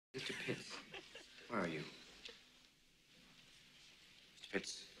Mr. Pitts, where are you? Mr.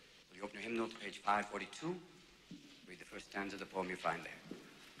 Pitts, will you open your hymnal to page 542? Read the first stanza of the poem you find there.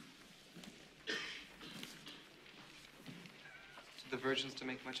 To the virgins to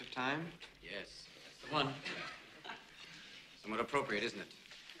make much of time? Yes, that's the one. Somewhat appropriate, isn't it?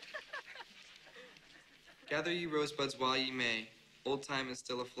 Gather ye rosebuds while ye may. Old time is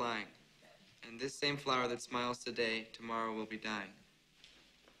still a-flying. And this same flower that smiles today, tomorrow will be dying.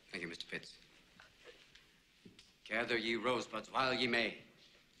 Thank you, Mr. Pitts. Gather ye rosebuds while ye may.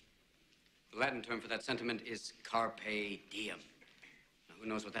 The Latin term for that sentiment is Carpe Diem. Now, who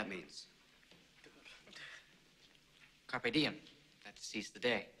knows what that means? Carpe Diem. That's seize the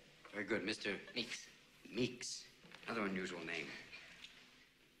day. Very good, Mr. Meeks. Meeks. Another unusual name.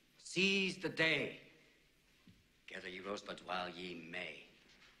 Seize the day. Gather ye rosebuds while ye may.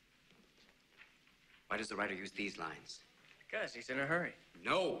 Why does the writer use these lines? Because he's in a hurry.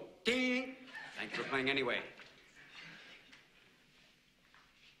 No. Ding! Thank you for playing anyway.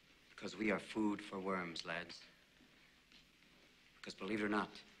 Because we are food for worms, lads. Because believe it or not,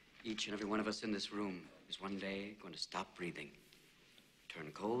 each and every one of us in this room is one day going to stop breathing,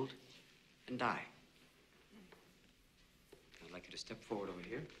 turn cold, and die. I'd like you to step forward over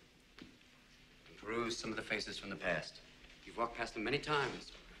here and peruse some of the faces from the past. You've walked past them many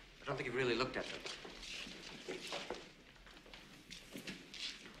times. I don't think you've really looked at them.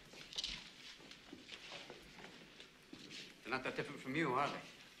 They're not that different from you, are they?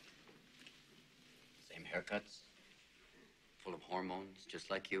 Same haircuts, full of hormones, just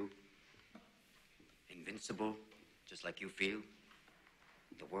like you. Invincible, just like you feel.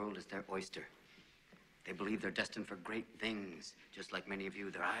 The world is their oyster. They believe they're destined for great things, just like many of you.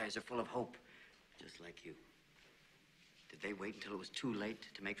 Their eyes are full of hope, just like you. Did they wait until it was too late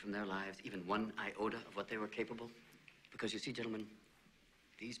to make from their lives even one iota of what they were capable? Because you see, gentlemen,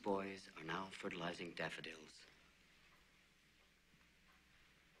 these boys are now fertilizing daffodils.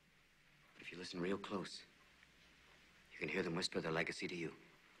 But if you listen real close, you can hear them whisper their legacy to you.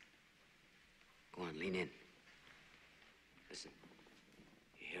 Go on, lean in. Listen.